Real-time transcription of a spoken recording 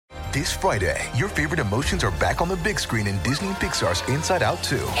This Friday, your favorite emotions are back on the big screen in Disney and Pixar's Inside Out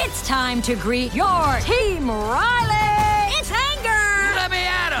 2. It's time to greet your Team Riley. It's anger. Let me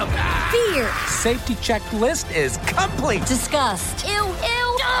at him. Fear. Safety checklist is complete. Disgust. Ew.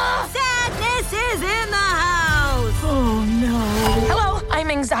 Sadness is in the house. Oh, no. Hello, I'm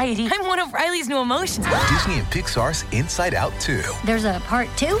anxiety. I'm one of Riley's new emotions. Disney and Pixar's Inside Out 2. There's a part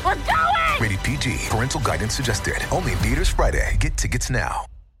 2? We're going! Rated PG. Parental guidance suggested. Only in theaters Friday. Get tickets now.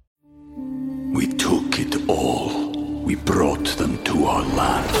 We took it all. We brought them to our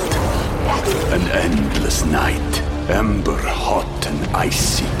land. An endless night, ember hot and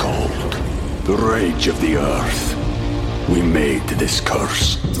icy cold. The rage of the earth. We made this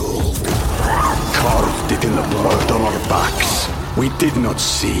curse. Carved it in the blood on our backs. We did not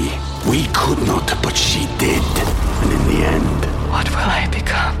see. We could not, but she did. And in the end... What will I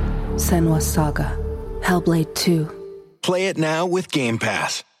become? Senua's Saga. Hellblade 2. Play it now with Game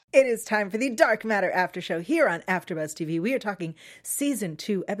Pass. It is time for the Dark Matter After Show here on AfterBuzz TV. We are talking Season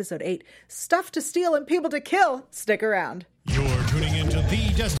 2, Episode 8, Stuff to Steal and People to Kill. Stick around. You're tuning into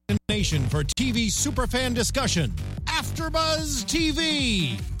the destination for TV superfan discussion, AfterBuzz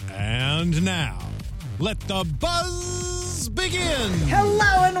TV. And now, let the buzz begin.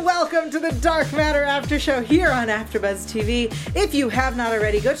 Hello and welcome to the Dark Matter After Show here on AfterBuzz TV. If you have not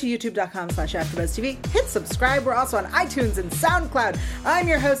already, go to youtube.com/AfterBuzzTV. Hit subscribe. We're also on iTunes and SoundCloud. I'm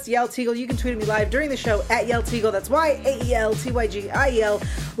your host, Yael Teagle. You can tweet at me live during the show at Yael Teagle. That's YAELTYGIEL.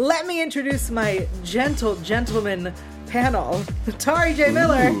 Let me introduce my gentle gentleman panel. Tari J.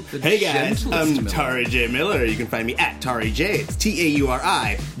 Miller. Hey guys, I'm Tari J. Miller. You can find me at Tari J. It's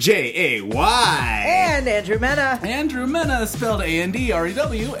TAURIJAY. And Andrew Mena. Andrew Mena, spelled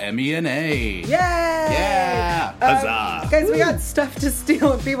ANDREWMENA. Yay! Yeah! Huzzah! Guys, we got stuff to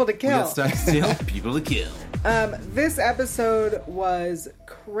steal and people to kill. We got stuff to steal, people to kill. This episode was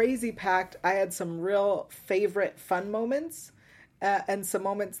crazy packed. I had some real favorite fun moments. And some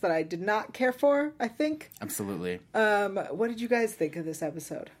moments that I did not care for, I think. Absolutely. What did you guys think of this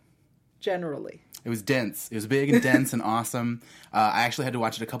episode, generally? It was dense. It was big and dense and awesome. I actually had to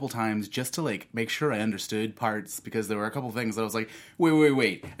watch it a couple times just to make sure I understood parts, because there were a couple things that I was like,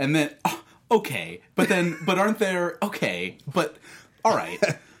 wait. And then, okay. But aren't there, okay. But, all right.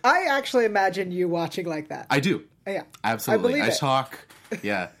 I actually imagine you watching like that. I do. Yeah. Absolutely. I believe it. Talk.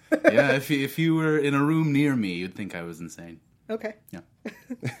 Yeah. Yeah, if you were in a room near me, you'd think I was insane. Okay. Yeah.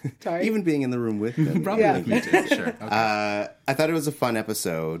 Sorry. Even being in the room with them. Probably Yeah. like me too, sure. Okay. I thought it was a fun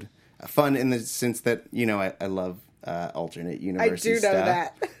episode. Fun in the sense that, I love alternate universe I do know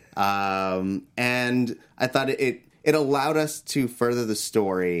that. And I thought it allowed us to further the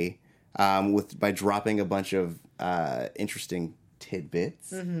story by dropping a bunch of interesting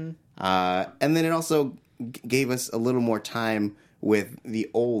tidbits. Mm-hmm. And then it also gave us a little more time with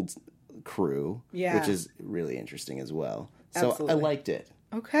the old crew, which is really interesting as well. So Absolutely. I liked it.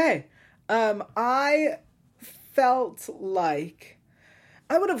 Okay. I felt like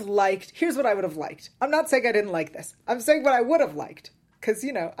I would have liked... Here's what I would have liked. I'm not saying I didn't like this. I'm saying what I would have liked. Because,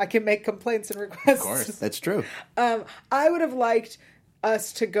 I can make complaints and requests. Of course. That's true. I would have liked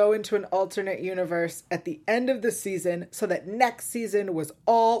us to go into an alternate universe at the end of the season so that next season was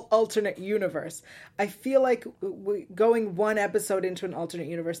all alternate universe. I feel like going one episode into an alternate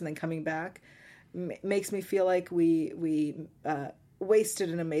universe and then coming back makes me feel like we wasted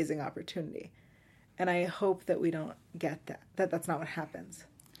an amazing opportunity. And I hope that we don't get that's not what happens.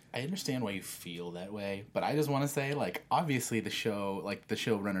 I understand why you feel that way, but I just want to say, obviously the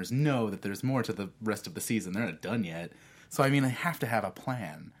showrunners know that there's more to the rest of the season. They're not done yet. So, I have to have a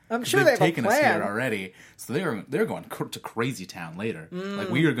plan. I'm sure they've taken a plan. us here already. So they're going to Crazy Town later.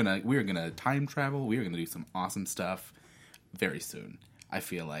 We are gonna time travel. We are gonna do some awesome stuff very soon. I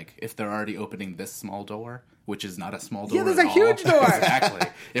feel like if they're already opening this small door, which is not a small door. Yeah, there's at a all. huge door. Exactly.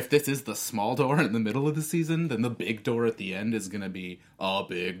 If this is the small door in the middle of the season, then the big door at the end is gonna be a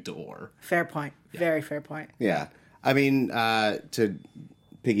big door. Fair point. Yeah. Very fair point. Yeah. To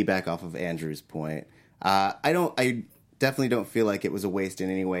piggyback off of Andrew's point, I definitely don't feel like it was a waste in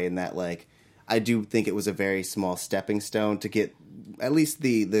any way, in that I do think it was a very small stepping stone to get at least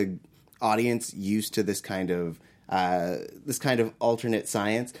the audience used to this kind of alternate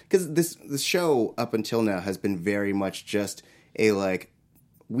science, because this show up until now has been very much just a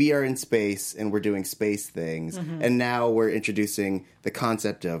we are in space and we're doing space things, and now we're introducing the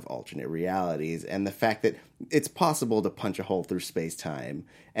concept of alternate realities and the fact that it's possible to punch a hole through space-time,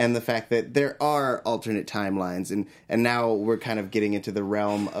 and the fact that there are alternate timelines, and now we're kind of getting into the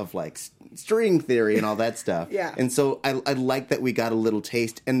realm of string theory and all that stuff. Yeah. And so I like that we got a little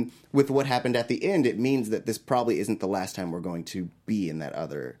taste, and with what happened at the end, it means that this probably isn't the last time we're going to be in that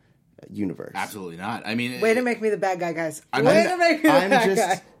other universe. Absolutely not. I mean, Way to make me the bad guy, guys.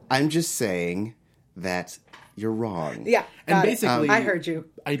 I'm just saying that you're wrong. Yeah, and got it. basically, I heard you.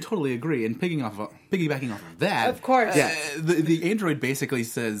 I totally agree. And piggybacking off of that, Of course. the android basically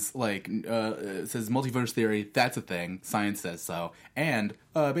says says multiverse theory. That's a thing. Science says so. And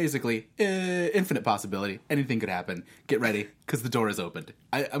basically, infinite possibility. Anything could happen. Get ready because the door is opened.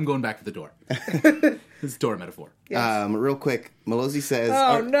 I'm going back to the door. This door metaphor. Real quick, Malozzi says,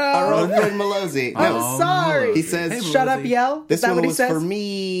 Oh, no. our old friend Malozzi. I'm sorry. He says, Hey, Shut up, Malozzi. yell. this Is that one what he was says? for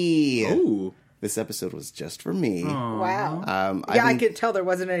me. Ooh. This episode was just for me. Wow. I've I been- could tell there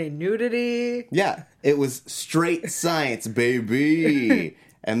wasn't any nudity. Yeah, it was straight science, baby.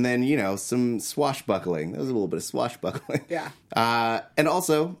 And then, some swashbuckling. There was a little bit of swashbuckling. Yeah. And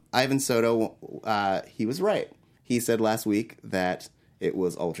also, Ivan Soto, he was right. He said last week that it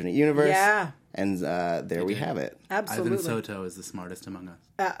was alternate universe. Yeah. And there we have it. Absolutely. Ivan Soto is the smartest among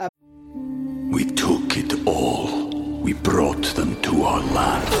us. We took it all. We brought them to our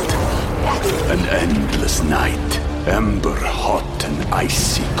land. An endless night, ember hot and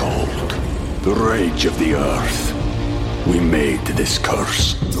icy cold. The rage of the earth. We made this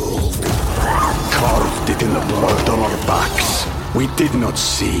curse. Carved it in the blood on our backs. We did not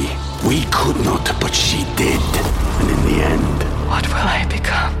see. We could not, but she did. And in the end... What will I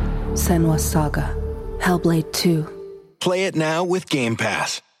become? Senua's Saga. Hellblade 2. Play it now with Game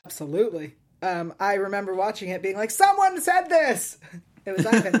Pass. Absolutely. I remember watching it being like, someone said this! It was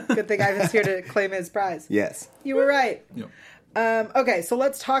Ivan. Good thing Ivan's here to claim his prize. Yes. You were right. Yep. Okay, so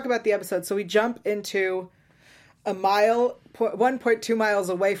let's talk about the episode. So we jump into 1.2 miles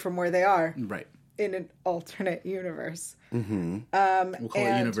away from where they are. Right. In an alternate universe. Mm-hmm. We'll call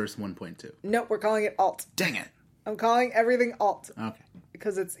it Universe 1.2. Nope, we're calling it alt. Dang it. I'm calling everything alt. Okay.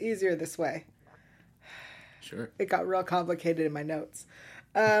 Because it's easier this way. Sure. It got real complicated in my notes.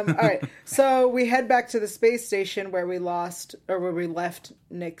 All right, so we head back to the space station where we left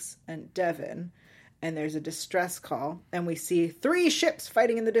Nix and Devin, and there's a distress call, and we see 3 ships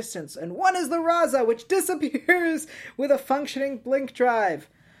fighting in the distance, and one is the Raza, which disappears with a functioning blink drive,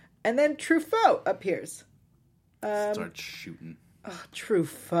 and then Truffaut appears. Start shooting. Oh,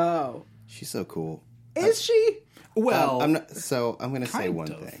 Truffaut. She's so cool. Is she? Well, I'm going to say kind one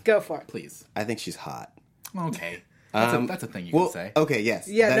of. thing. Go for it. Please. I think she's hot. Okay. That's a thing you can say. Okay, yes.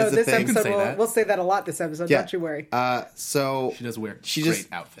 Yeah, that no, is a this thing. episode, say that. we'll say that a lot this episode, Yeah. don't you worry. So She does wear she great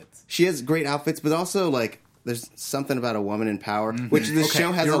just- outfits. She has great outfits, but also, there's something about a woman in power, which the Okay,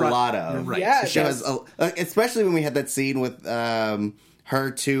 show has you're a right. lot of. You're right. Yeah, The show it has, does. especially when we had that scene with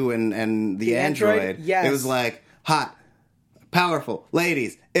her two and the android. Yes. It was like hot, powerful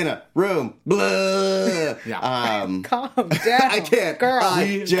ladies in a room. Blah. Yeah. Calm down. I can't. Girl.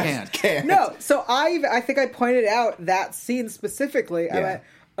 I just can't. No, so I think I pointed out that scene specifically. I Yeah.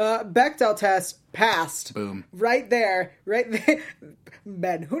 went, Bechdel test passed. Boom. Right there.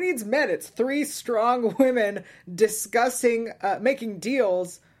 Men. Who needs men? It's 3 strong women discussing, making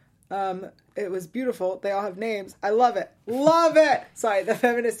deals. It was beautiful. They all have names. I love it. Love it. Sorry, the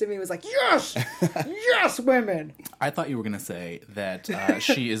feminist in me was like, yes! Yes, women! I thought you were going to say that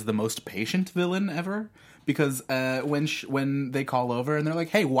she is the most patient villain ever. Because when they call over and they're like,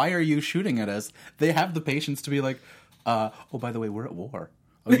 hey, why are you shooting at us? They have the patience to be like, oh, by the way, we're at war.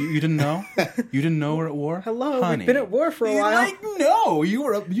 Oh, you didn't know? You didn't know we're at war? Hello, Honey. we've been at war for a You're while. like, no, you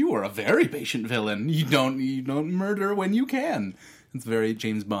are a very patient villain. You don't murder when you can. It's very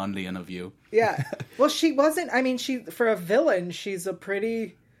James Bondian of you. Yeah. Well, she wasn't, for a villain, she's a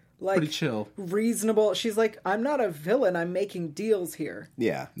pretty chill. reasonable. She's like, I'm not a villain. I'm making deals here.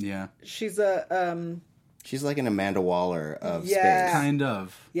 Yeah. Yeah. She's a, She's like an Amanda Waller of Yeah. space. Kind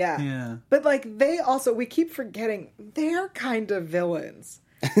of. yeah. Yeah. But they also, we keep forgetting, they're kind of villains.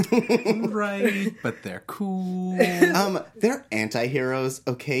 Right. But they're cool. They're anti-heroes,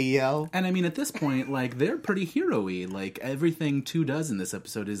 okay, Yell? And I mean, at this point, they're pretty hero-y. Everything 2 does in this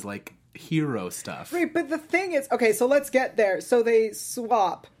episode is, hero stuff. Right, but the thing is, okay, so let's get there. So they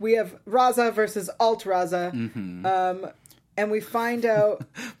swap. We have Raza versus Alt Raza. Mm-hmm. And we find out...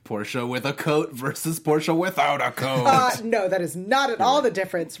 Portia with a coat versus Portia without a coat. no, that is not at all the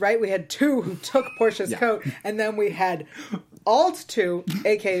difference, right? We had 2 who took Portia's coat, and then we had Alt 2,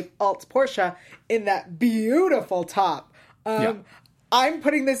 aka Alt Portia, in that beautiful top. I'm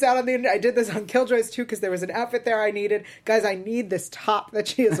putting this out on the internet. I did this on Killjoys too, because there was an outfit there I needed. Guys, I need this top that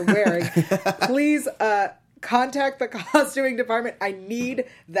she is wearing. Please, contact the costuming department. I need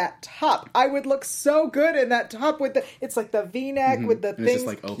that top. I would look so good in that top with it's like the V-neck with the And things.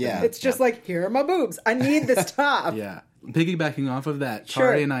 it's just open. Yeah. It's just here are my boobs. I need this top. Yeah. Piggybacking off of that, Sure.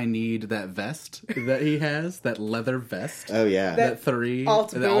 Tari and I need that vest that he has, that leather vest. Oh yeah. That three.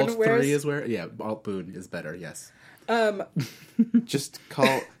 Alt the Boone Alt wears? 3 is where. Yeah, Alt Boone is better. Yes. Just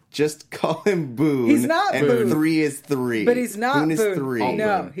call him Boone. He's not and Boone. 3 is 3. But he's not Boone. Boone. Is 3. Alt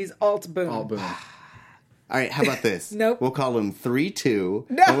No, Boone. he's Alt Boone. Alt Boone. All right, how about this? Nope. We'll call him 3-2.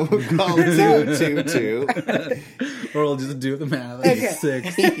 No. And we'll call him 2-2. Or we'll just do the math. Okay.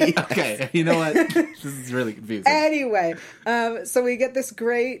 6. Okay, you know what? This is really confusing. Anyway, so we get this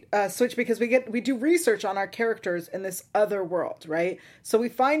great switch because we do research on our characters in this other world, right? So we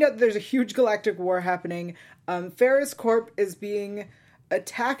find out there's a huge galactic war happening. Ferris Corp is being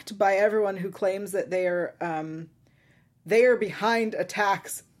attacked by everyone who claims that they are behind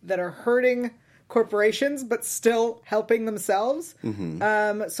attacks that are hurting corporations but still helping themselves.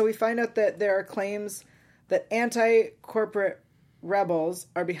 So we find out that there are claims that anti-corporate rebels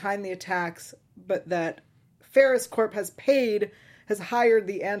are behind the attacks, but that Ferris Corp has hired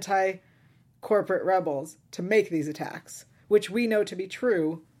the anti-corporate rebels to make these attacks, which we know to be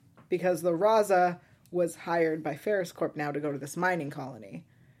true because the Raza was hired by Ferris Corp now to go to this mining colony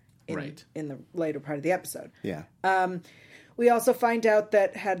in the later part of the episode. Yeah. We also find out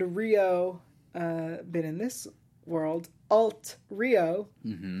that had Rio been in this world, Alt Rio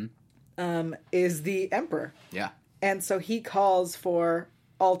is the Emperor. Yeah. And so he calls for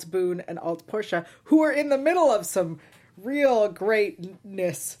Alt Boone and Alt Portia, who are in the middle of some real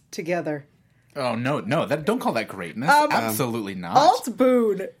greatness together. Oh, no. Don't call that greatness. Absolutely not. Alt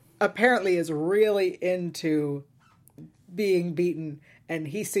Boone apparently is really into being beaten, and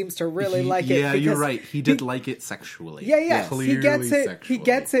he seems to really like it. Yeah, you're right. He did like it sexually. Yeah. Clearly He gets it. sexually. He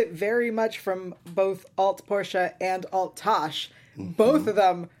gets it very much from both Alt Portia and Alt Tosh. Both of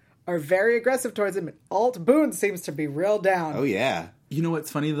them are very aggressive towards him. Alt Boone seems to be real down. Oh yeah. You know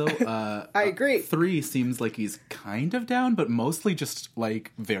what's funny, though? I agree. 3 seems like he's kind of down, but mostly just,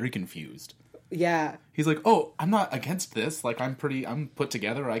 like, very confused. Yeah. He's like, oh, I'm not against this. Like, I'm put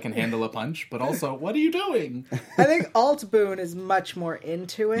together. I can handle a punch. But also, what are you doing? I think Alt Boone is much more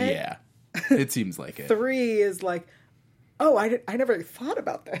into it. Yeah. It seems like it. 3 is like, oh, I never thought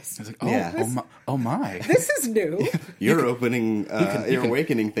about this. It's like, oh, Yeah. oh my. This is new. You're opening, you're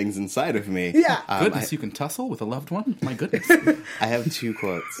awakening things inside of me. Yeah. Goodness, you can tussle with a loved one? My goodness. I have 2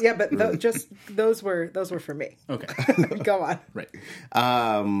 quotes. Yeah, but those were for me. Okay. Go on. Right.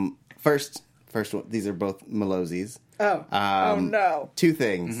 First one. These are both Melosi's. Oh. Oh no. 2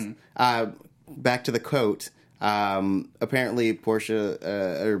 things. Back to the coat. Apparently,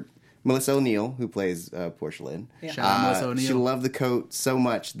 Portia or Melissa O'Neill, who plays Portia Lynn, Shout out Melissa O'Neill. she loved the coat so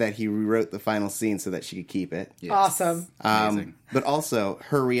much that he rewrote the final scene so that she could keep it. Yes. Awesome. Amazing. But also,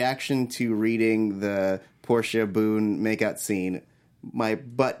 her reaction to reading the Portia Boone makeout scene, my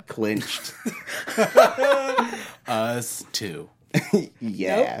butt clenched. Us too.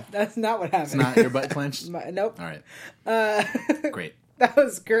 Yeah. Nope, that's not what happened. It's not your butt clenched? Nope. All right. Great. That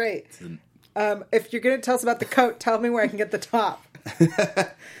was great. If you're going to tell us about the coat, tell me where I can get the top.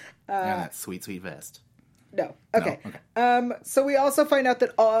 Yeah, that sweet, sweet vest. No. Okay. No? Okay. So we also find out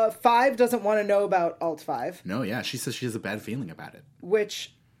that 5 doesn't want to know about Alt 5, No, yeah. She says she has a bad feeling about it.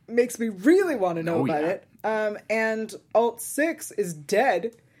 which makes me really want to know Oh, about yeah. it. And Alt 6 is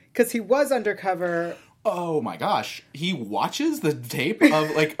dead because he was undercover. Oh my gosh. He watches the tape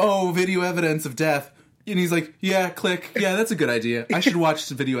of, like, video evidence of death. And he's like, yeah, click. Yeah, that's a good idea. I should watch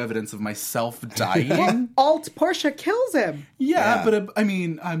the video evidence of myself dying. Alt Portia kills him. Yeah, but I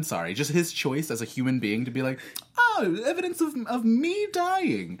mean, I'm sorry. Just his choice as a human being to be like, oh, evidence of me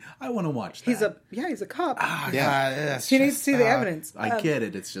dying. I want to watch that. He's a cop. Yeah. He needs to see the evidence. I get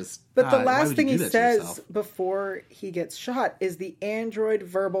it. It's just. But the why last would thing you he do that to says yourself? before he gets shot is the android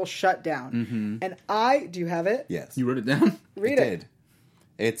verbal shutdown. Mm-hmm. And do you have it? Yes. You wrote it down? Read I it. did.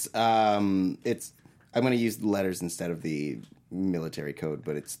 It's I'm going to use the letters instead of the military code,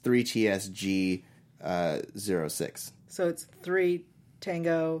 but it's 3TSG 06. So it's 3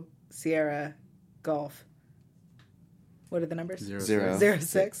 Tango Sierra Golf. What are the numbers?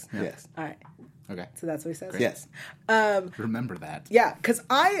 06. Yes. All right. Okay. So that's what he says. Yes. Remember that. Yeah, because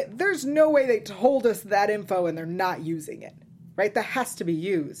there's no way they told us that info and they're not using it, right? That has to be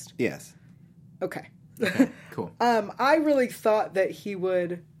used. Yes. Okay. Cool. I really thought that he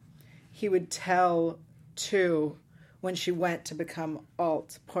would tell 2 when she went to become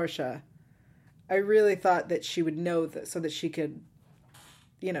Alt Portia. I really thought that she would know that so that she could,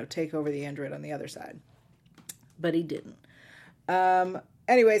 take over the android on the other side. But he didn't.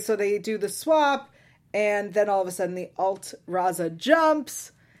 Anyway, so they do the swap, and then all of a sudden the Alt Raza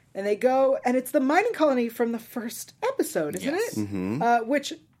jumps, and they go, and it's the mining colony from the first episode, isn't Yes. it?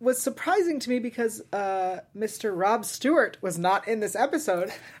 Which was surprising to me because Mr. Rob Stewart was not in this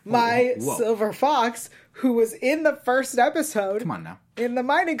episode. My Silver Fox, who was in the first episode. Come on now. In the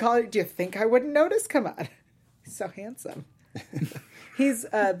mining colony. Do you think I wouldn't notice? Come on. He's so handsome. He's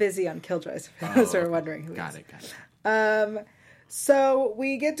busy on Killjoys, for those who are wondering who he is. Got it. So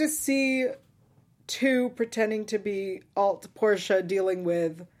we get to see 2 pretending to be alt Portia dealing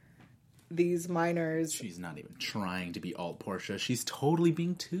with these miners. She's not even trying to be alt Portia. She's totally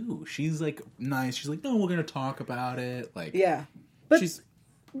being 2. She's like nice. She's like, no, we're gonna talk about it. Like, yeah, but she's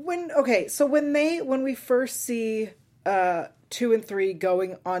when we first see 2 and 3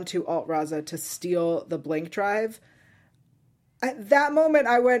 going onto Alt Raza to steal the Blink Drive. At that moment,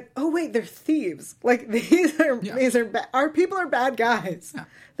 I went, "Oh wait, they're thieves! Like these are our people are bad guys. Yeah.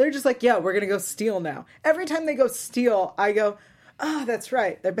 They're just like, yeah, we're gonna go steal now." Every time they go steal, I go, "Oh, that's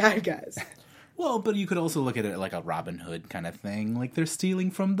right, they're bad guys." Well, but you could also look at it like a Robin Hood kind of thing. Like they're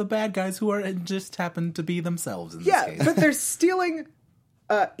stealing from the bad guys who are just happen to be themselves. In this case. But they're stealing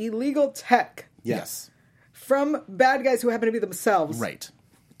illegal tech. Yes, from bad guys who happen to be themselves. Right.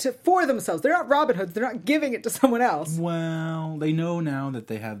 For themselves. They're not Robin Hoods. They're not giving it to someone else. Well, they know now that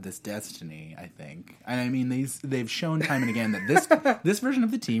they have this destiny, I think. I mean, they've shown time and again that this version of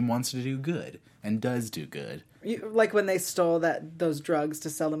the team wants to do good and does do good. Like when they stole those drugs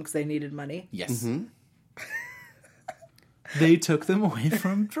to sell them because they needed money? Yes. Mm-hmm. They took them away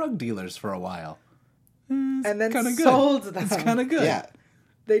from drug dealers for a while. And then sold them. It's kind of good. Yeah.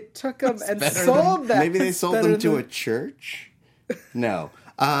 They took them and sold them. Maybe they sold them to a church? No.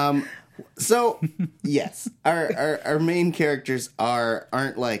 So yes, our main characters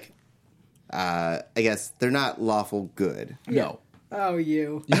aren't like, I guess they're not lawful good. Yeah. No. Oh,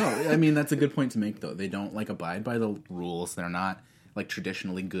 you. No, I mean, that's a good point to make though. They don't like abide by the rules. They're not like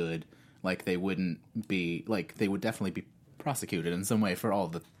traditionally good. Like they wouldn't be like, they would definitely be prosecuted in some way for all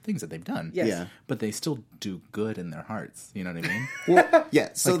the things that they've done. Yes. Yeah. But they still do good in their hearts. You know what I mean? Well, yeah.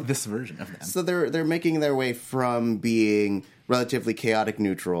 So like this version of them. So they're making their way from being relatively chaotic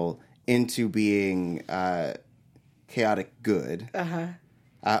neutral into being chaotic good.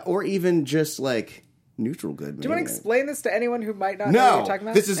 Or even just like neutral good. Do you want to explain this to anyone who might not know what you're talking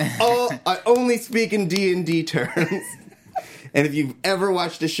about? This is all I only speak in D&D terms. And if you've ever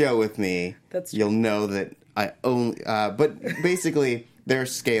watched a show with me, you'll know that I only but basically there are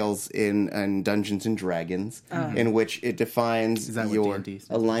scales in Dungeons and Dragons in which it defines your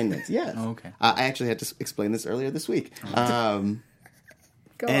alignments. Yes. Oh, okay. I actually had to explain this earlier this week. And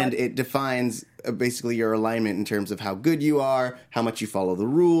it defines basically your alignment in terms of how good you are, how much you follow the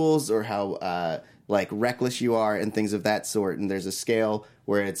rules, or how like reckless you are, and things of that sort. And there's a scale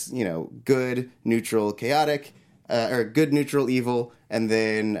where it's good, neutral, chaotic, or good, neutral, evil, and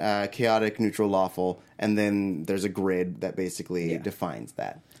then chaotic, neutral, lawful, and then there's a grid that basically defines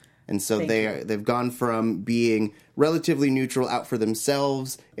that. And so they've gone from being relatively neutral out for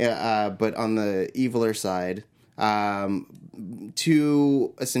themselves, but on the eviler side,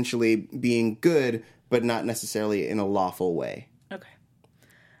 to essentially being good, but not necessarily in a lawful way. Okay.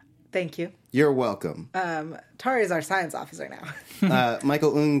 Thank you. You're welcome. Tari is our science officer now.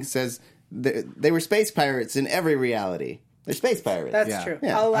 Michael Ung says they were space pirates in every reality. They're space pirates. That's true.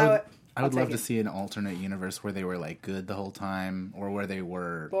 Yeah. I'll allow it. I would love to see an alternate universe where they were like good the whole time, or where they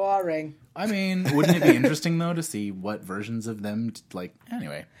were boring. I mean, wouldn't it be interesting though to see what versions of them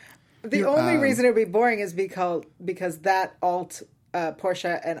anyway? The only reason it would be boring is because that alt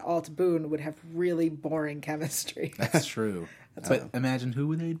Portia and alt Boone would have really boring chemistry. That's true. But imagine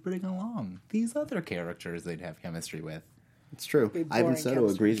who they'd bring along. These other characters they'd have chemistry with. It's true. Ivan Soto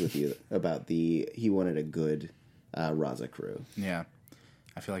agrees with you about he wanted a good Raza crew. Yeah.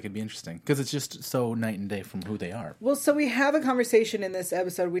 I feel like it'd be interesting because it's just so night and day from who they are. Well, so we have a conversation in this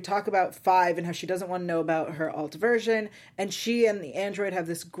episode. We talk about Five and how she doesn't want to know about her alt version. And she and the android have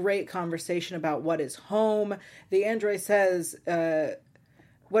this great conversation about what is home. The android says,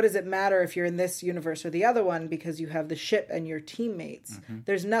 what does it matter if you're in this universe or the other one? Because you have the ship and your teammates. Mm-hmm.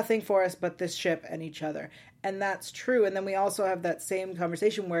 There's nothing for us but this ship and each other. And that's true. And then we also have that same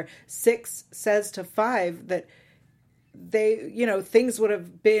conversation where 6 says to 5 that things would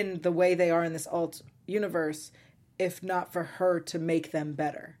have been the way they are in this alt universe if not for her to make them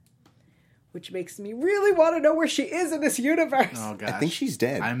better. Which makes me really want to know where she is in this universe. Oh, gosh. I think she's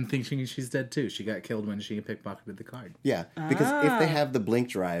dead. I'm thinking she's dead, too. She got killed when she pickpocketed the card. Yeah, because if they have the Blink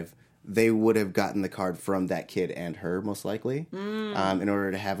Drive, they would have gotten the card from that kid and her, most likely, in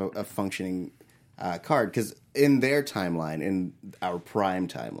order to have a functioning card. Because in their timeline, in our prime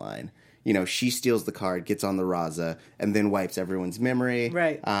timeline, she steals the card, gets on the Raza, and then wipes everyone's memory.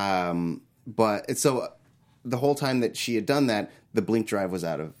 Right. But so the whole time that she had done that, the blink drive was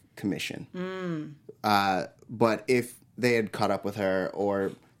out of commission. But if they had caught up with her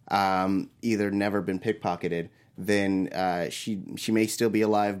or either never been pickpocketed, then she may still be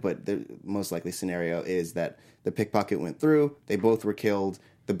alive, but the most likely scenario is that the pickpocket went through, they both were killed,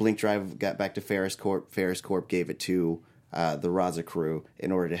 the blink drive got back to Ferris Corp, Ferris Corp gave it to the Raza crew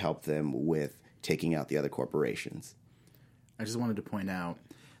in order to help them with taking out the other corporations. I just wanted to point out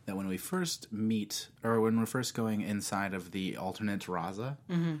that when we first meet, or when we're first going inside of the alternate Raza,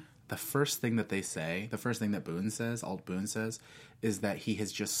 the first thing that they say, the first thing that Alt Boone says, is that he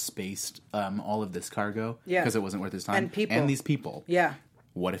has just spaced all of this cargo because it wasn't worth his time. And people. And these people. Yeah.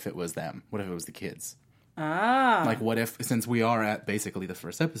 What if it was them? What if it was the kids? Ah. Like, what if, since we are at basically the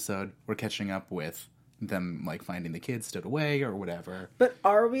first episode, we're catching up with them, like, finding the kids stowed away or whatever. But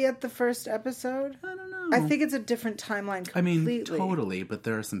are we at the first episode? I don't know. I think it's a different timeline completely. I mean, totally, but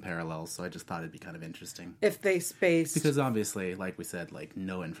there are some parallels, so I just thought it'd be kind of interesting. If they spaced. Because obviously, like we said, like,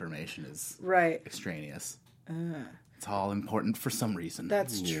 no information is extraneous. It's all important for some reason.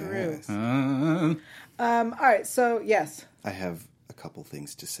 That's true. Uh, All right, so, yes. I have a couple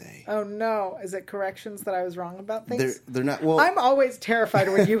things to say. Oh, no. Is it corrections that I was wrong about things? They're not, well... I'm always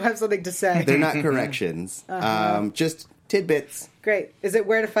terrified when you have something to say. They're not corrections. Just tidbits. Great. Is it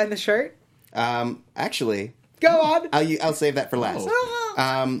where to find the shirt? Actually... Go on! I'll save that for last.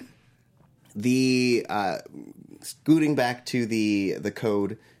 Scooting back to the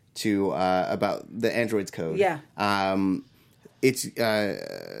code to about the android's code. Yeah. It's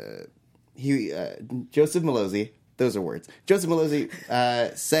Joseph Malozzi. Those are words. Joseph Malozzi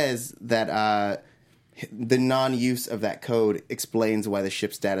says that the non-use of that code explains why the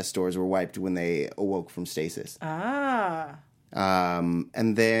ship's data stores were wiped when they awoke from stasis. Ah.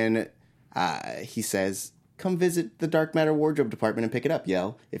 And then he says, "Come visit the Dark Matter Wardrobe Department and pick it up,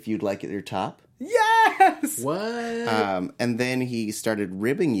 Yell, if you'd like it at your top." Yes! What? And then he started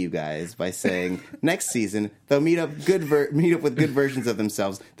ribbing you guys by saying, next season, they'll meet up with good versions of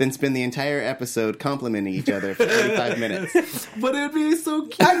themselves, then spend the entire episode complimenting each other for 45 minutes. But it would be so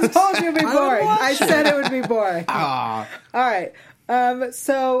cute. I told you it would be boring. I said it would be boring. Ah. All right.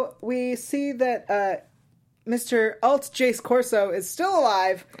 So we see that Mr. Alt Jace Corso is still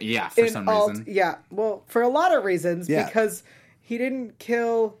alive. Yeah, for some reason. Yeah, well, for a lot of reasons. Yeah. Because he didn't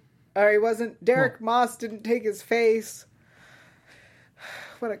kill... Or he wasn't... Derek Moss didn't take his face.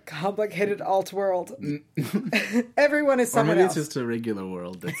 What a complicated alt world. Everyone is someone else. Or maybe else. it's just a regular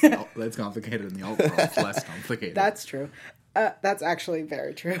world that's complicated and the alt world's less complicated. That's true. That's actually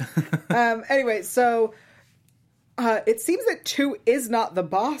very true. Anyway, so it seems that 2 is not the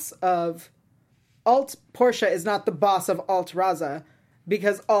boss of... Alt Portia is not the boss of Alt Raza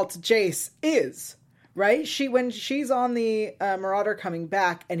because Alt Jace is. Right? When she's on the Marauder coming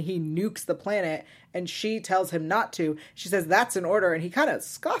back and he nukes the planet and she tells him not to, she says that's an order and he kind of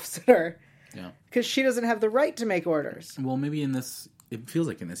scoffs at her. Yeah. Because she doesn't have the right to make orders. Well, maybe it feels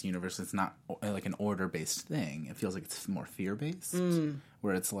like in this universe it's not like an order-based thing. It feels like it's more fear-based,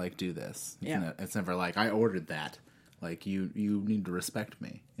 where it's like, do this. It's never like, I ordered that. Like, you need to respect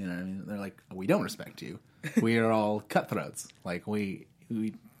me. You know what I mean? They're like, we don't respect you. We are all cutthroats. Like, we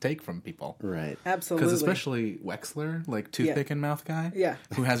take from people. Right. Absolutely. Because especially Wexler, like toothpick and mouth guy,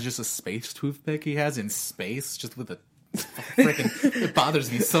 who has just a space toothpick he has in space, just with a freaking... It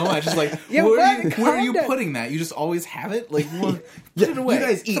bothers me so much. It's like, where are you putting that? You just always have it? Like, put it away. You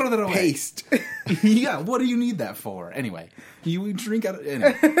guys eat Throw that away. paste. Yeah, what do you need that for? Anyway, you drink out of...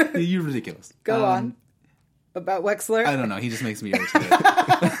 Anyway, you're ridiculous. Go on. About Wexler? I don't know. He just makes me irritated.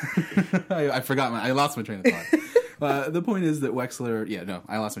 I lost my train of thought. The point is that Wexler... Yeah, no,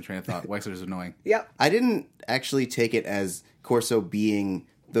 I lost my train of thought. Wexler's annoying. Yep. I didn't actually take it as Corso being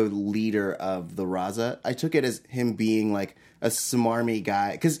the leader of the Raza. I took it as him being like a smarmy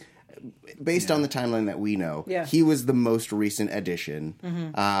guy. Because based on the timeline that we know, he was the most recent addition.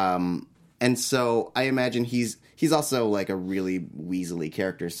 Mm-hmm. And so I imagine he's also like a really weaselly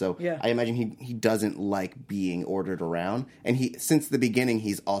character. So I imagine he doesn't like being ordered around. And since the beginning,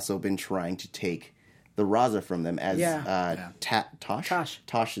 he's also been trying to take the Raza from them, as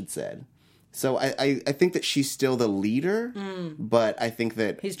Tosh had said. So I think that she's still the leader, but I think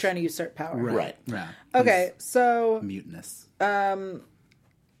that... He's trying to usurp power. Right. Yeah. Okay, so... Mutinous.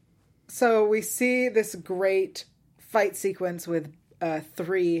 So we see this great fight sequence with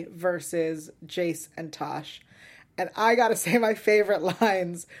 3 versus Jace and Tosh. And I gotta say, my favorite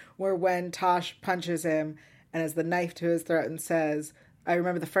lines were when Tosh punches him and has the knife to his throat and says... I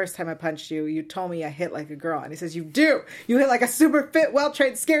remember the first time I punched you, you told me I hit like a girl. And he says, you do. You hit like a super fit,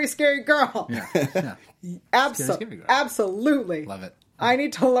 well-trained, scary, scary girl. Yeah. Absolutely. Love it. I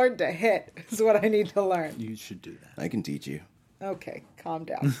need to learn to hit, is what I need to learn. You should do that. I can teach you. Okay, calm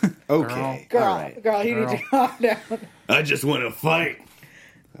down. Okay. Girl, All right. girl, you need to calm down. I just want to fight.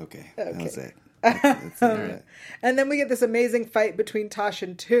 Okay. How's that? And then we get this amazing fight between Tosh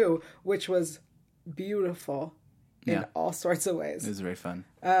and Tu, which was beautiful in all sorts of ways. It was very fun.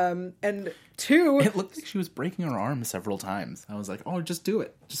 And Tu... It looked like she was breaking her arm several times. I was like, oh, just do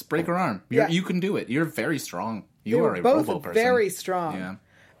it. Just break her arm. You can do it. You're very strong. You are a both robo person. very strong.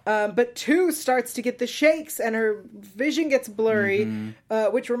 Yeah. But Tu starts to get the shakes and her vision gets blurry,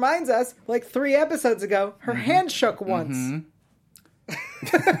 which reminds us, like 3 episodes ago, her hand shook once.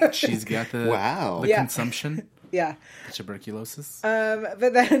 She's got the consumption. Yeah. The tuberculosis.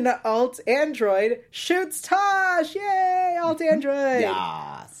 But then Alt Android shoots Tosh. Yay, Alt Android.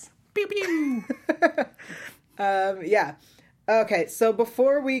 Yes. Pew pew. Yeah. Okay, so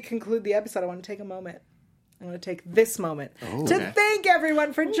before we conclude the episode, I want to take a moment. I want to take this moment to thank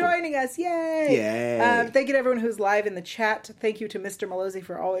everyone for joining us. Yay! Yay. Thank you to everyone who's live in the chat. Thank you to Mr. Malozzi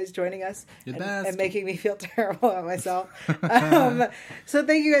for always joining us and making me feel terrible about myself. So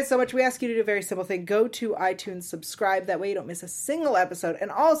thank you guys so much. We ask you to do a very simple thing. Go to iTunes, subscribe. That way you don't miss a single episode.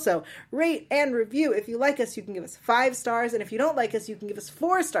 And also, rate and review. If you like us, you can give us 5 stars. And if you don't like us, you can give us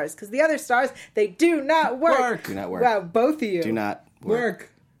 4 stars. Because the other stars, they do not work. Do not work. Wow, both of you. Do not work.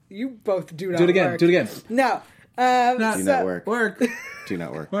 You both do not Do it again. work. Do it again. No. Do not work. Work. Do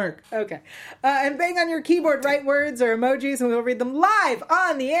not work. Work. Okay. And bang on your keyboard, write words or emojis, and we'll read them live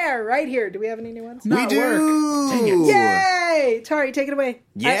on the air right here. Do we have any new ones? We do. Dang it. Yay! Tari, take it away.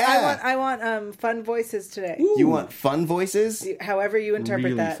 Yeah. I want fun voices today. You want fun voices? However you interpret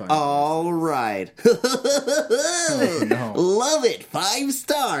Really that. fun. All right. No. Love it. 5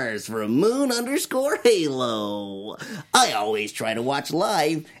 stars from Moon_Halo. I always try to watch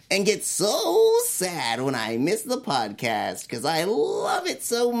live and get so sad when I miss the podcast because I love it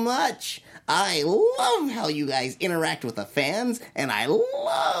so much. I love how you guys interact with the fans, and I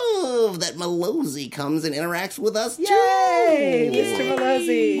love that Malozzi comes and interacts with us too. Yay! Mr.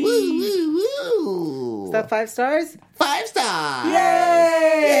 Malozzi. Woo, woo, woo. Is that 5 stars? 5 stars.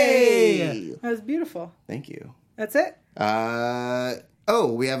 Yay! That was beautiful. Thank you. That's it?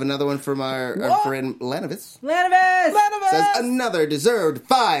 We have another one from our friend Lanovis. Lanovis! Says another deserved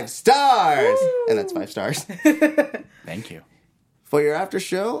 5 stars. Woo! And that's 5 stars. Thank you. For your after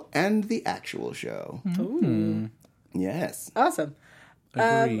show and the actual show. Ooh. Yes. Awesome.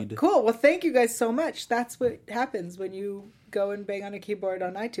 Agreed. Cool. Well, thank you guys so much. That's what happens when you go and bang on a keyboard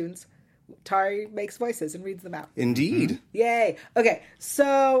on iTunes. Tari makes voices and reads them out. Indeed. Yay. Okay,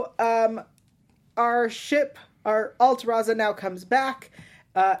 so our ship, our Alteraza now comes back,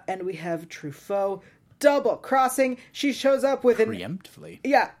 and we have Truffaut double crossing. She shows up with preemptively.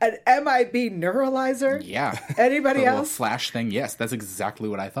 An MIB neuralizer. Yeah. Anybody else? Flash thing. Yes, that's exactly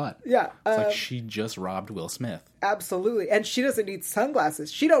what I thought. Yeah. It's like she just robbed Will Smith. Absolutely. And she doesn't need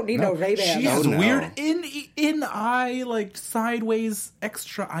sunglasses. She don't need no Ray-Bans. She has weird in eye, like sideways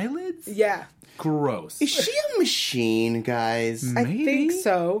extra eyelids. Yeah. Gross. Is she a machine, guys? I think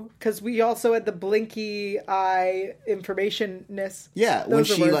so, because we also had the blinky eye information-ness. Yeah, when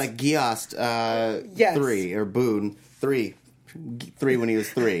she like Giost 3 or Boone 3 when he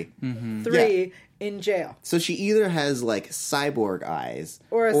was 3. Mm-hmm. 3 in jail. So she either has like cyborg eyes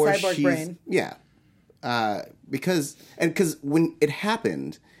or a cyborg brain. Yeah, because when it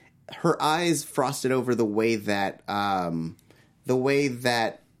happened, her eyes frosted over the way that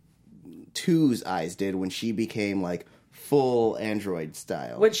Tu's eyes did when she became like full android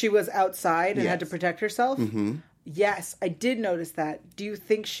style. When she was outside and had to Yes. protect herself? Mm-hmm. Yes, I did notice that. Do you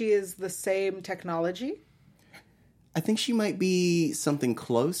think she is the same technology? I think she might be something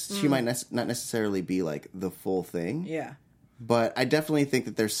close. She might not necessarily be like the full thing. Yeah. But I definitely think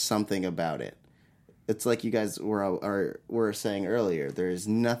that there's something about it. It's like you guys were saying earlier. There is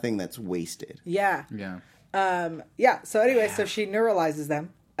nothing that's wasted. Yeah. Yeah. So anyway, so she neuralizes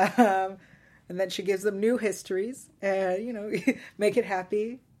them. And then she gives them new histories and, make it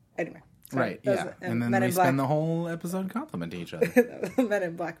happy. Anyway. Sorry, Right, yeah. And then they spend the whole episode complimenting each other. Men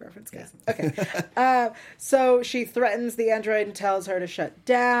in Black reference, guys. Yeah. Okay. So she threatens the android and tells her to shut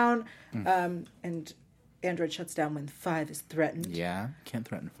down. And android shuts down when 5 is threatened. Yeah. Can't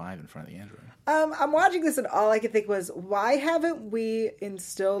threaten 5 in front of the android. I'm watching this and all I could think was, why haven't we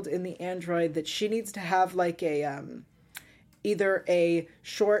instilled in the android that she needs to have like a either a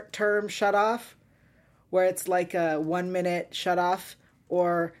short-term shut-off where it's like a 1-minute shut-off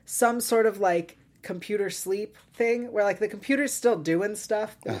or some sort of like computer sleep thing where like the computer's still doing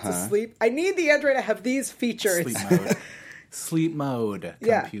stuff but it's asleep. I need the android to have these features. Sleep mode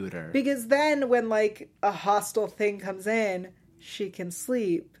computer. Because then when like a hostile thing comes in, she can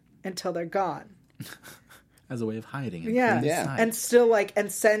sleep until they're gone. As a way of hiding. And still like,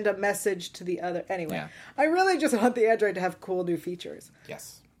 and send a message to the other. Anyway, I really just want the Android to have cool new features.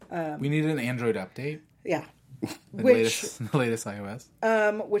 Yes. We needed an Android update. Yeah. The latest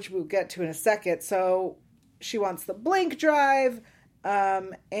iOS. Which we'll get to in a second. So she wants the Blink drive,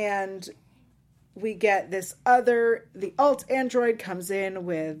 and we get this the alt Android comes in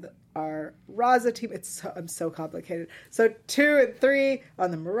with our Raza team. I'm so complicated. So 2 and 3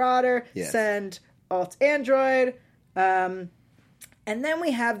 on the Marauder send alt Android, and then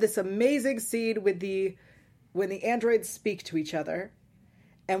we have this amazing scene when the androids speak to each other,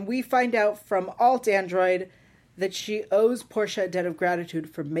 and we find out from alt Android that she owes Portia a debt of gratitude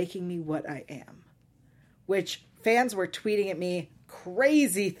for making me what I am, which fans were tweeting at me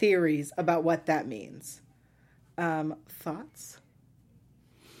crazy theories about what that means. Thoughts?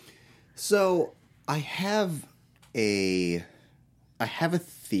 So I have a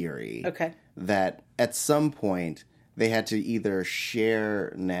theory. Okay. That at some point they had to either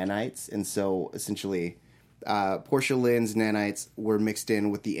share nanites, and so essentially Portia Lynn's nanites were mixed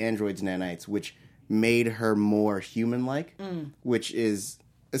in with the android's nanites, which made her more human-like, which is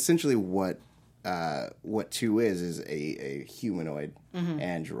essentially what 2 is a humanoid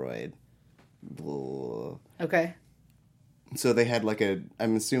android. Blah. Okay. So they had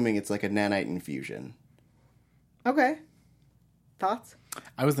I'm assuming it's like a nanite infusion. Okay. Thoughts?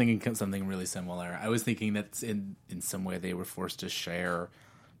 I was thinking something really similar. I was thinking that in some way they were forced to share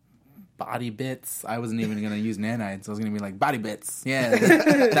body bits. I wasn't even going to use nanites. I was going to be like, body bits. Yeah,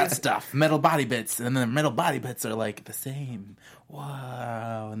 that stuff. Metal body bits. And then the metal body bits are like the same.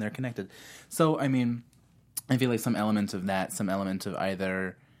 Wow. And they're connected. So, I mean, I feel like some element of that, some element of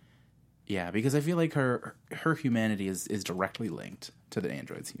either... Yeah, because I feel like her humanity is directly linked to the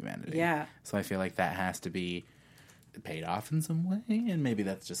android's humanity. Yeah. So I feel like that has to be paid off in some way, and maybe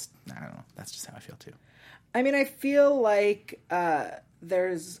that's just, I don't know, that's just how I feel too. I mean, I feel like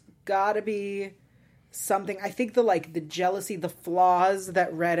there's gotta be something. I think the jealousy, the flaws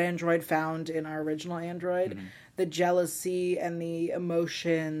that Red Android found in our original Android, the jealousy and the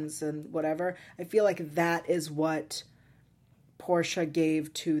emotions and whatever, I feel like that is what Portia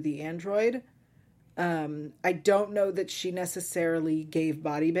gave to the android. I don't know that she necessarily gave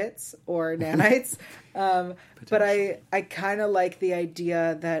body bits or nanites, but I kind of like the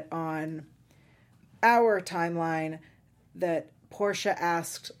idea that on our timeline that Portia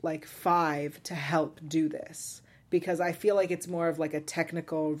asked 5 to help do this, because I feel like it's more of a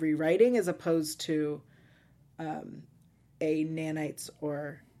technical rewriting as opposed to a nanites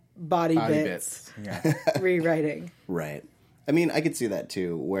or body bits. Yeah. Rewriting. Right. I mean, I could see that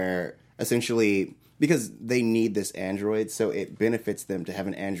too, where essentially, because they need this android, so it benefits them to have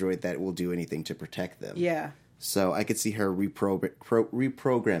an android that will do anything to protect them. Yeah. So I could see her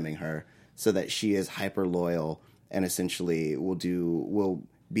reprogramming her so that she is hyper loyal and essentially will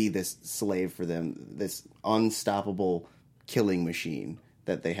be this slave for them, this unstoppable killing machine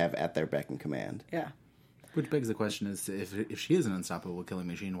that they have at their beck and command. Yeah. Which begs the question is, if she is an unstoppable killing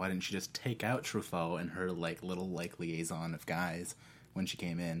machine, why didn't she just take out Truffaut and her little liaison of guys when she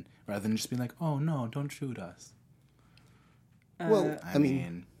came in, rather than just being like, "Oh no, don't shoot us." Well, I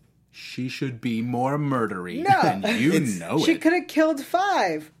mean, she should be more murdery, No, and you know she it. could have killed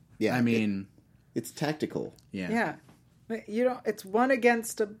 5. Yeah, I mean, it's tactical. Yeah, you don't. It's 1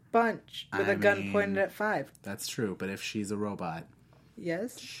 against a bunch with a gun pointed at 5. That's true. But if she's a robot,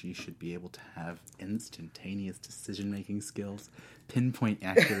 yes, she should be able to have instantaneous decision-making skills, pinpoint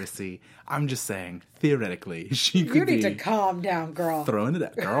accuracy. I'm just saying, theoretically, she could be... You need to calm down, girl. Throwing it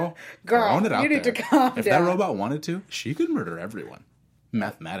out, girl. Girl, throwing it out you need there. to calm if down. that robot wanted to, she could murder everyone,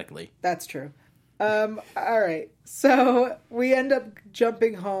 mathematically. That's true. All right. So we end up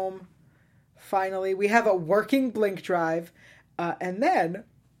jumping home. Finally, we have a working Blink drive. And then,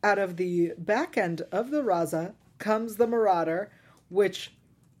 out of the back end of the Raza, comes the Marauder, which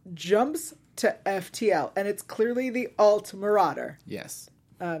jumps to FTL. And it's clearly the alt Marauder. Yes.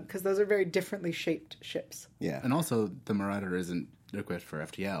 Because those are very differently shaped ships. Yeah. And also, the Marauder isn't equipped for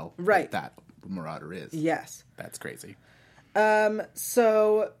FTL. Right. But that Marauder is. Yes. That's crazy.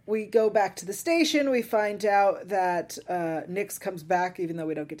 So we go back to the station. We find out that Nyx comes back, even though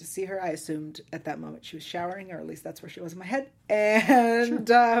we don't get to see her. I assumed at that moment she was showering, or at least that's where she was in my head. And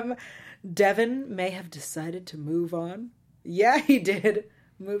Devin may have decided to move on. Yeah, he did.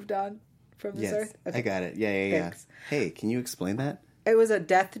 Moved on from this earth. Okay. I got it. Yeah. Thanks. Hey, can you explain that? It was a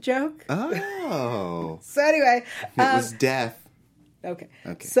death joke. Oh. So anyway. It was death. Okay.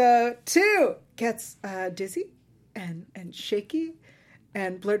 So 2 gets dizzy and shaky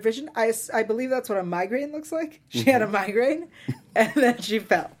and blurred vision. I believe that's what a migraine looks like. She had a migraine, and then she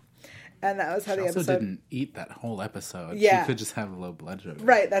fell. And that was how the also episode... didn't eat that whole episode. Yeah. She could just have low blood sugar.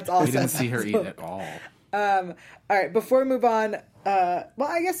 Right, that's also... We didn't see her eat at all. All right, before we move on, well,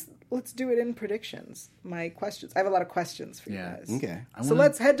 I guess let's do it in predictions. My questions. I have a lot of questions for you guys. Okay. So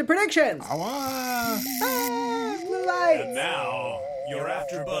let's head to predictions. Ah, Blue lights. And now, you're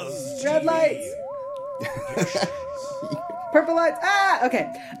AfterBuzz Red TV. lights. Purple lights.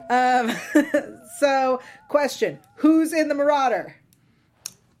 Okay. So, question. Who's in the Marauder?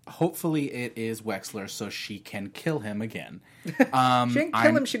 hopefully it is Wexler so she can kill him again. She didn't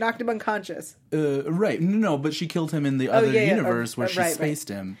kill him, she knocked him unconscious. Right. No, but she killed him in the other universe where she right, spaced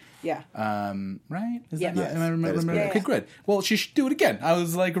him. Yeah. Right? Is Yeah. that not, am I remembering? Yeah. Okay, good. Well, she should do it again. I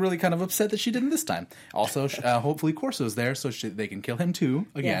was like really kind of upset that she didn't this time. Also, hopefully Corso's there so they can kill him too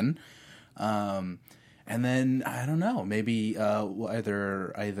again. Yeah. And then I don't know, maybe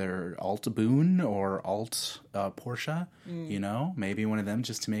either Alt Boone or Alt Portia. You know, maybe one of them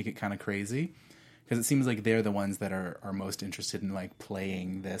just to make it kind of crazy, because it seems like they're the ones that are most interested in like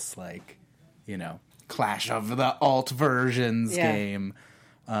playing this like, you know, Clash of the Alt versions game.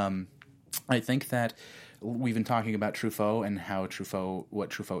 I think that we've been talking about Truffaut and what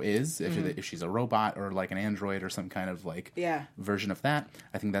Truffaut is, if she's a robot or like an android or some kind of like version of that.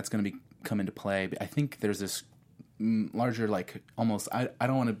 I think that's going to come into play. I think there's this larger like almost, I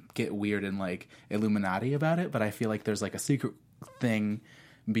don't want to get weird and like Illuminati about it, but I feel like there's like a secret thing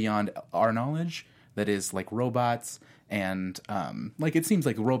beyond our knowledge that is like robots. And like it seems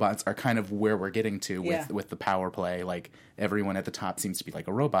like robots are kind of where we're getting to with the power play. Like everyone at the top seems to be like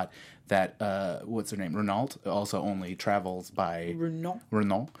a robot. That what's her name? Renault also only travels by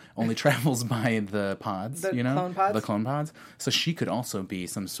Renault only travels by the pods. Clone pods? The clone pods. So she could also be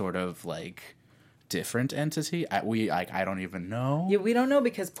some sort of like different entity. I don't even know. Yeah, we don't know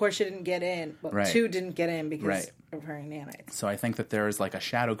because Portia didn't get in. Well, 2 didn't get in because of her nanites. So I think that there is like a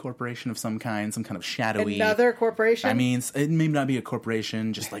shadow corporation of some kind of shadowy... Another corporation? I mean, it may not be a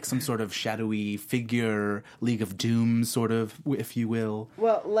corporation, just like some sort of shadowy figure, League of Doom sort of, if you will.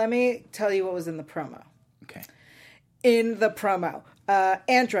 Well, let me tell you what was in the promo. Okay. In the promo,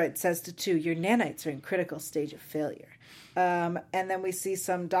 Android says to 2, your nanites are in critical stage of failure. And then we see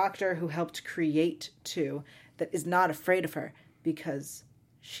some doctor who helped create 2 that is not afraid of her because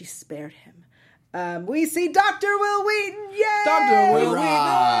she spared him. We see Dr. Will Wheaton! Yay! Dr. Will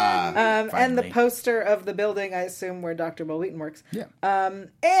Wheaton! And the poster of the building, I assume, where Dr. Will Wheaton works. Yeah.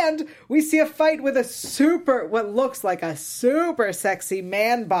 And we see a fight with what looks like a super sexy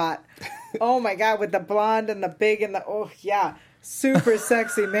man bot. Oh my god, with the blonde and the big and super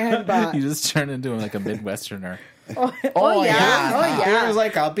sexy man bot. You just turn into like a Midwesterner. Oh yeah. He was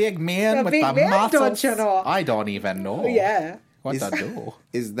like a big man with the muscles. Don't you know? I don't even know. Yeah. What to do?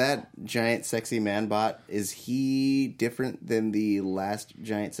 Is that giant sexy man bot, is he different than the last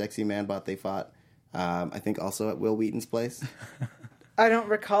giant sexy man bot they fought? I think also at Will Wheaton's place? I don't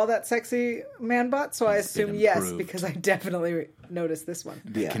recall that sexy man bot, so I assume yes, because I definitely noticed this one.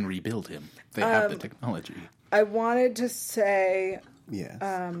 They can rebuild him. They have the technology. I wanted to say... Yes.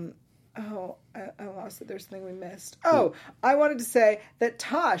 I lost it. There's something we missed. I wanted to say that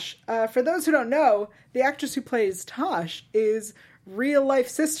Tosh, for those who don't know, the actress who plays Tosh is real life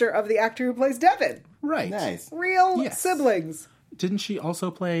sister of the actor who plays Devin. Right. Nice. Real siblings. Didn't she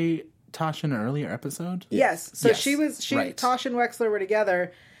also play Tosh in an earlier episode? Yes. So Yes. Tosh and Wexler were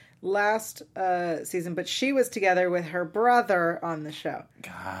together last season, but she was together with her brother on the show.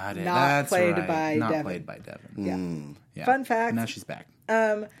 Got it. Not played right. by Not Devin. played by Devin. Yeah. Fun fact. Now she's back.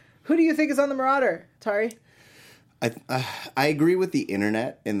 Who do you think is on the Marauder, Tari? I agree with the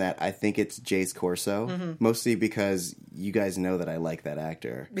internet in that I think it's Jace Corso, mostly because you guys know that I like that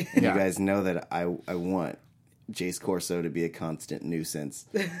actor. And you guys know that I want Jace Corso to be a constant nuisance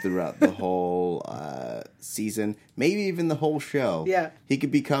throughout the whole season, maybe even the whole show. Yeah. He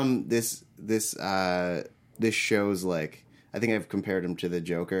could become this show's like, I think I've compared him to the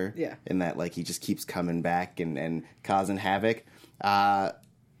Joker. Yeah. In that like he just keeps coming back and causing havoc.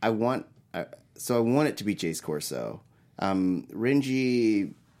 I want it to be Jace Corso.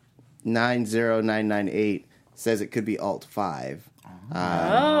 Ringy 90998 says it could be Alt 5.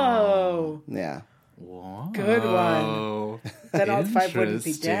 Yeah. Whoa. Good one. Then Alt 5 wouldn't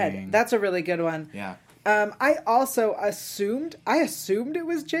be dead. That's a really good one. Yeah. I also assumed it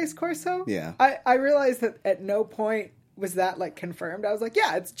was Jace Corso. Yeah. I realized that at no point was that like confirmed. I was like,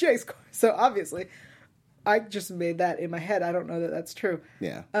 yeah, it's Jace Corso, obviously. I just made that in my head. I don't know that that's true.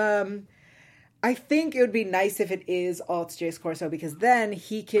 Yeah. I think it would be nice if it is Alt Jace Corso because then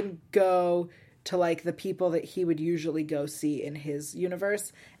he can go to like the people that he would usually go see in his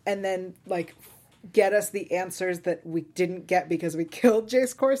universe, and then like get us the answers that we didn't get because we killed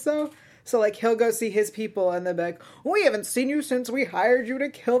Jace Corso. So like he'll go see his people and they'll be like, we haven't seen you since we hired you to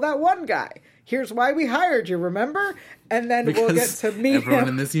kill that one guy. Here's why we hired you, remember? And then we'll get to meet everyone him.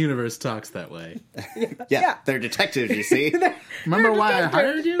 in this univeress talks that way. Yeah, they're detectives, you see. Remember why I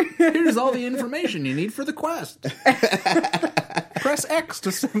hired you? Here's all the information you need for the quest. Press X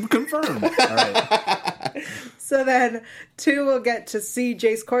to confirm. All right. So then 2 will get to see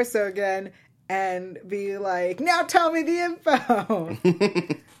Jace Corso again and be like, now tell me the info.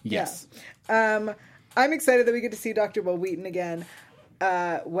 Yes. Yeah. I'm excited that we get to see Dr. Will Wheaton again.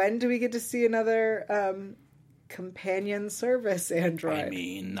 When do we get to see another companion service android? I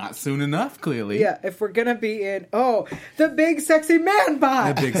mean, not soon enough, clearly. Yeah, if we're going to be in... Oh, the big sexy man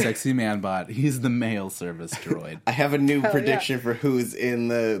bot! The big sexy man bot. He's the male service droid. I have a new prediction for who's in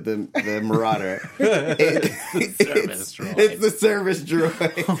the Marauder. It's the service droid. It's the service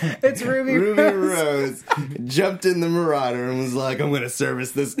droid. It's Ruby Rose. Jumped in the Marauder and was like, I'm going to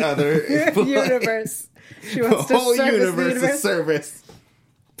service this other universe. She wants the to whole service universe the universe. is service.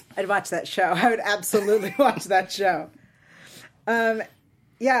 I'd watch that show. I would absolutely watch that show.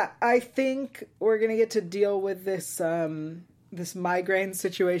 Yeah, I think we're going to get to deal with this this migraine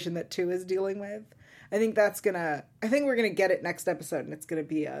situation that 2 is dealing with. I think we're going to get it next episode, and it's going to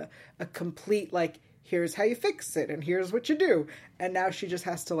be a complete, like, here's how you fix it, and here's what you do. And now she just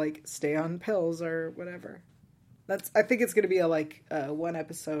has to, like, stay on pills or whatever. I think it's going to be a 1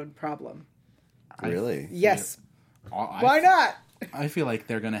 episode problem. Really? Yes. Why not? I feel like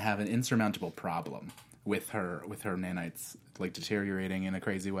they're going to have an insurmountable problem with her nanites like deteriorating in a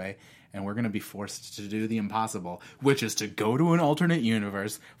crazy way, and we're going to be forced to do the impossible, which is to go to an alternate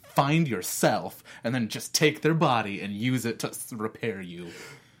universe, find yourself, and then just take their body and use it to repair you.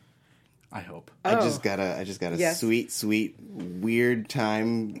 I hope. I just got a sweet, weird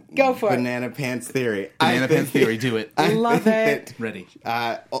time. Go for Banana Pants theory. Banana Pants theory, do it. Love it. Ready.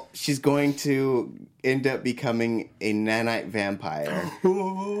 She's going to end up becoming a nanite vampire.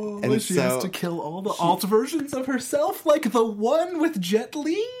 And she has to kill all the alt versions of herself, like the one with Jet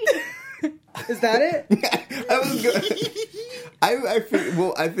Li? Is that it?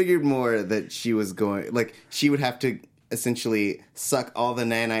 I figured more that she was going, like, she would have to essentially suck all the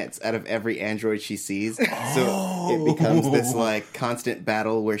nanites out of every android she sees. So it becomes this, like, constant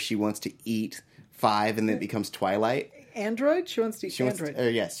battle where she wants to eat 5 and then it becomes Twilight. Android? She wants to eat android.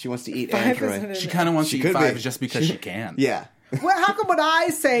 She wants to eat 5 android. She kind of wants to eat 5 just because she can. Yeah. Well, how come when I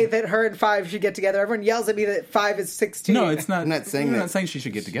say that her and 5 should get together, everyone yells at me that 5 is 16? No, it's not. I'm not saying we're that. not saying she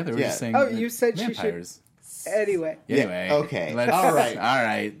should get together. We're just saying. Oh, you said vampires. she should. Anyway. Anyway. Yeah, okay. All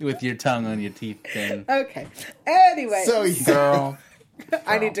right. With your tongue on your teeth thing. Okay. Anyway. So, Girl.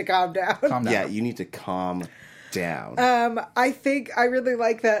 I need to calm down. Calm down. Yeah, you need to calm down. I think I really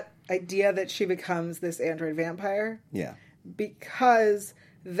like that idea that she becomes this android vampire. Yeah. Because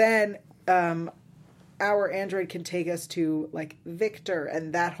then our android can take us to, like, Victor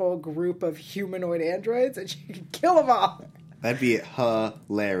and that whole group of humanoid androids, and she can kill them all. That'd be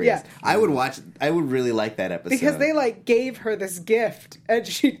hilarious. Yeah. I would really like that episode. Because they, like, gave her this gift, and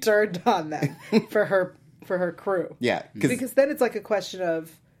she turned on them for her crew. Yeah. Because then it's, like, a question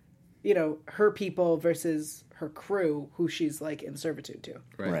of, you know, her people versus her crew, who she's, like, in servitude to.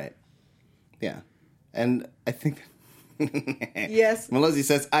 Right. Yeah. And I think... Yes. Melozzi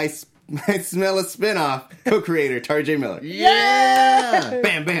says, I smell a spinoff. Co-creator, Tarjay Miller. Yeah!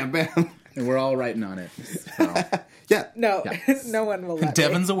 Bam, bam, bam. And we're all writing on it. So. Yeah. No, Yeah. no one will let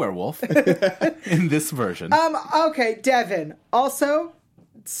Devin's me. a werewolf in this version. Okay, Devin. Also,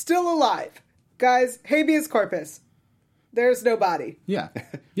 still alive. Guys, habeas corpus. There's no body. Yeah.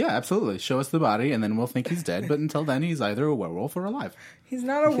 Yeah, absolutely. Show us the body, and then we'll think he's dead. But until then, he's either a werewolf or alive. He's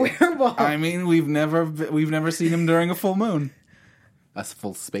not a werewolf. I mean, we've never seen him during a full moon. A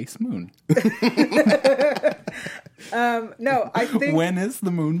full space moon. No, I think... When is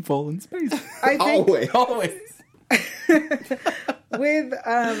the moon full in space? I think Always.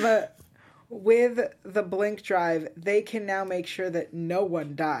 with the blink drive, they can now make sure that no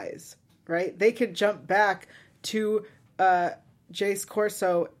one dies, right? They could jump back to Jace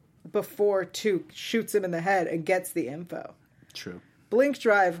Corso before 2 shoots him in the head and gets the info. True. Blink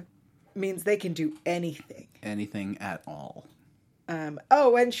drive means they can do anything. Anything at all. And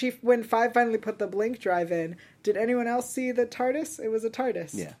when 5 finally put the blink drive in, did anyone else see the TARDIS? It was a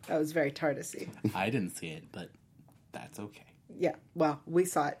TARDIS. Yeah. That was very TARDIS-y. I didn't see it, but that's okay. Yeah, well, we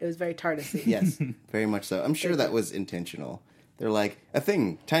saw it. It was very TARDIS-y. Yes, very much so. I'm sure that was intentional. They're like, a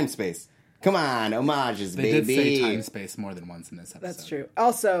thing, time, space. Come on, homages, They baby. did say time space more than once in this episode. That's true.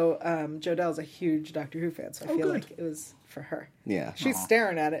 Also, Jodell's a huge Doctor Who fan, so I feel good. like it was for her. Yeah. She's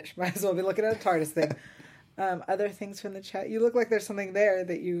staring at it. She might as well be looking at a TARDIS thing. Other things from the chat. You look like there's something there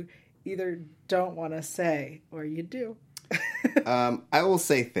that you either don't want to say or you do. I will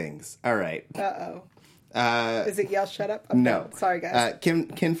say things. All right. Uh-oh. Is it yell shut up? No. Sorry, guys.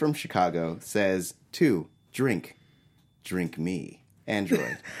 Ken from Chicago says, 2, drink me.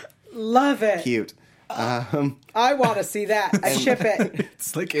 Android. Love it. Cute. I want to see that. I ship it.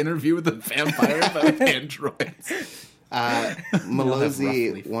 It's like Interview with the Vampire about androids. Malosi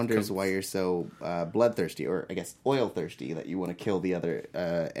roughly wonders why you're so bloodthirsty, or I guess oil thirsty, that you want to kill the other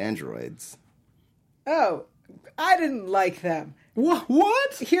androids. Oh, I didn't like them.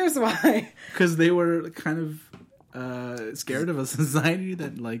 What? Here's why. Because they were kind of scared of a society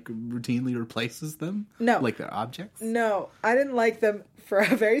that like routinely replaces them. No. Like they're objects. No, I didn't like them for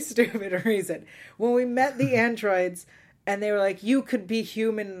a very stupid reason. When we met the androids and they were like, you could be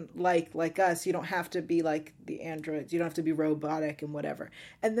human like us. You don't have to be like the androids. You don't have to be robotic and whatever.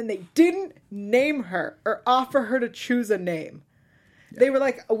 And then they didn't name her or offer her to choose a name. Yeah. They were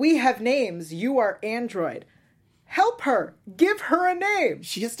like, we have names. You are android. Help her. Give her a name.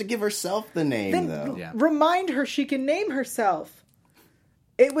 She has to give herself the name, though. Yeah. Remind her she can name herself.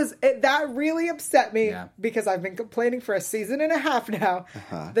 That really upset me because I've been complaining for a season and a half now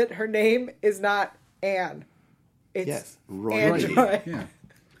that her name is not Anne. It's Android. Yeah.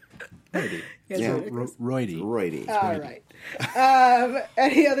 Roidy. Roidy. All right.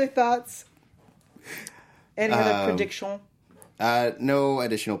 Any other thoughts? Any other prediction? No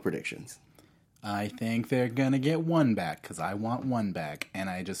additional predictions. I think they're gonna get one back because I want one back, and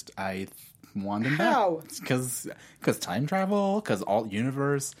I want him How? back. Because time travel, because alt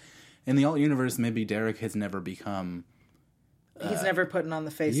universe. In the alt universe, maybe Derek has never become. He's never put on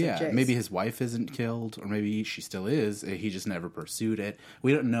the face of Jace. Maybe his wife isn't killed, or maybe she still is. He just never pursued it.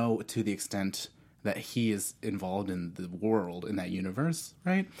 We don't know to the extent that he is involved in the world in that universe,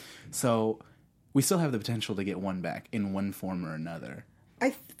 right? So we still have the potential to get one back in one form or another. I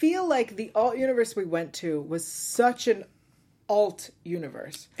feel like the alt universe we went to was such an alt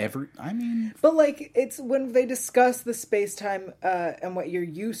universe. But like, it's when they discuss the space-time and what you're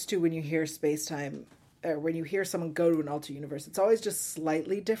used to when you hear space-time, or when you hear someone go to an alt universe, it's always just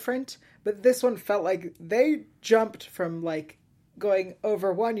slightly different. But this one felt like they jumped from like going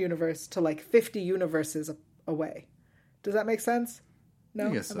over one universe to like 50 universes away. Does that make sense? No?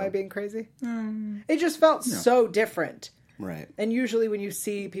 I guess so. Am I being crazy? It just felt so different. Right. And usually when you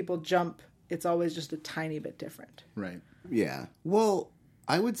see people jump, it's always just a tiny bit different. Right. Yeah. Well,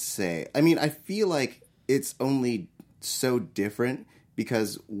 I would say, I feel like it's only so different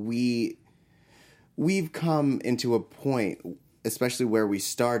because we've come into a point, especially where we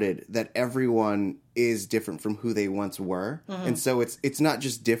started, that everyone is different from who they once were. Mm-hmm. And so it's not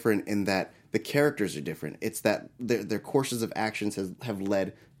just different in that the characters are different. It's that their courses of actions have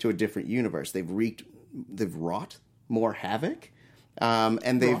led to a different universe. They've wrought more havoc,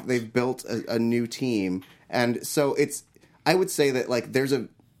 and they've built a new team, and so I would say that like there's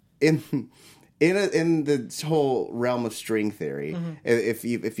in the whole realm of string theory,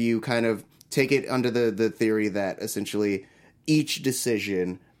 if you kind of take it under the theory that essentially each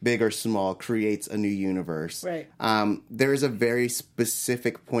decision, big or small, creates a new universe. Right. There is a very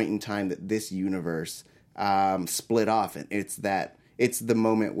specific point in time that this universe split off, and it's the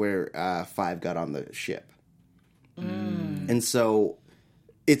moment where Five got on the ship. And so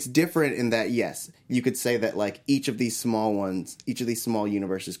it's different in that, yes, you could say that like each of these small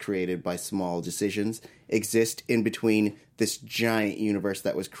universes created by small decisions exist in between this giant universe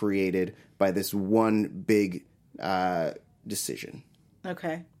that was created by this one big decision.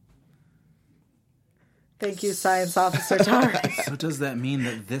 Okay. Thank you, Science Officer Tari. So does that mean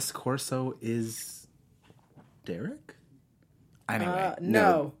that this Corso is Derek? Anyway.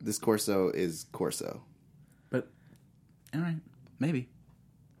 No. This Corso is Corso. But, all right, maybe.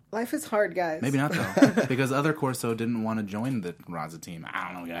 Life is hard, guys. Maybe not, though. Because other Corso didn't want to join the Raza team.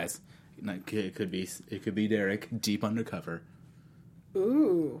 I don't know, guys. It could be Derek, deep undercover.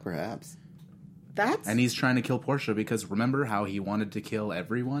 Ooh. Perhaps. And he's trying to kill Portia because remember how he wanted to kill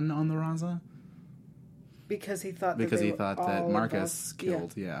everyone on the Raza? Because he thought that Marcus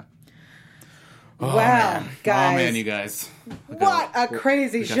killed, yeah. Oh, wow, guys. Oh, man, you guys. What a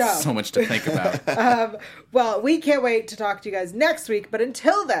crazy show. So much to think about. Well, we can't wait to talk to you guys next week, but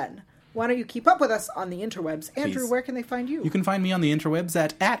until then, why don't you keep up with us on the interwebs? Andrew, where can they find you? You can find me on the interwebs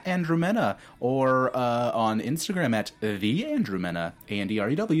at Andrew Mena, or on Instagram at the Andrew Mena,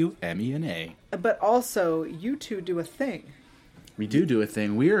 AndrewMena. But also, you two do a thing. We do a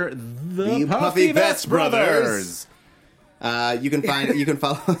thing. We're the Puffy Vest Brothers. You can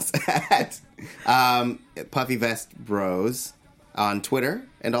follow us at Puffy Vest Bros on Twitter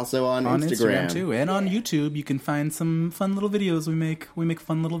and also on Instagram too, and on YouTube. You can find some fun little videos we make. We make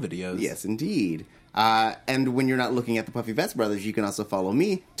fun little videos. Yes, indeed. And when you're not looking at the Puffy Vest Brothers, you can also follow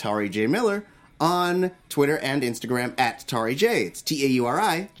me, Tari J. Miller, on Twitter and Instagram at Tari J. It's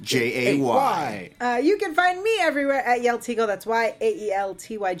TauriJay. You can find me everywhere at Yeltigo. That's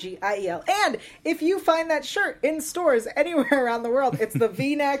YAELTYGIEL. And if you find that shirt in stores anywhere around the world, it's the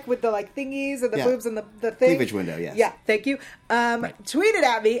V-neck with the like thingies and the boobs and the thing. Cleavage window, yes. Yeah, thank you. Tweet it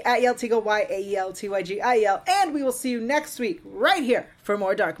at me at Yeltigo, YAELTYGIEL. And we will see you next week right here for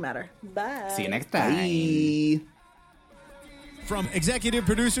more Dark Matter. Bye. See you next time. Bye. From executive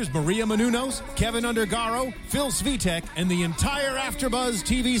producers Maria Menounos, Kevin Undergaro, Phil Svitek, and the entire AfterBuzz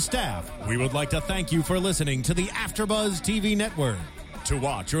TV staff, we would like to thank you for listening to the AfterBuzz TV network. To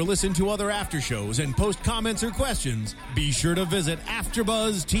watch or listen to other after shows and post comments or questions, be sure to visit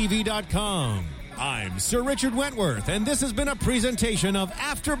AfterBuzzTV.com. I'm Sir Richard Wentworth, and this has been a presentation of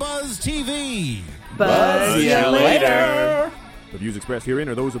AfterBuzz TV. Buzz you later. The views expressed herein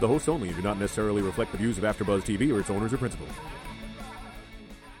are those of the hosts only and do not necessarily reflect the views of AfterBuzz TV or its owners or principals.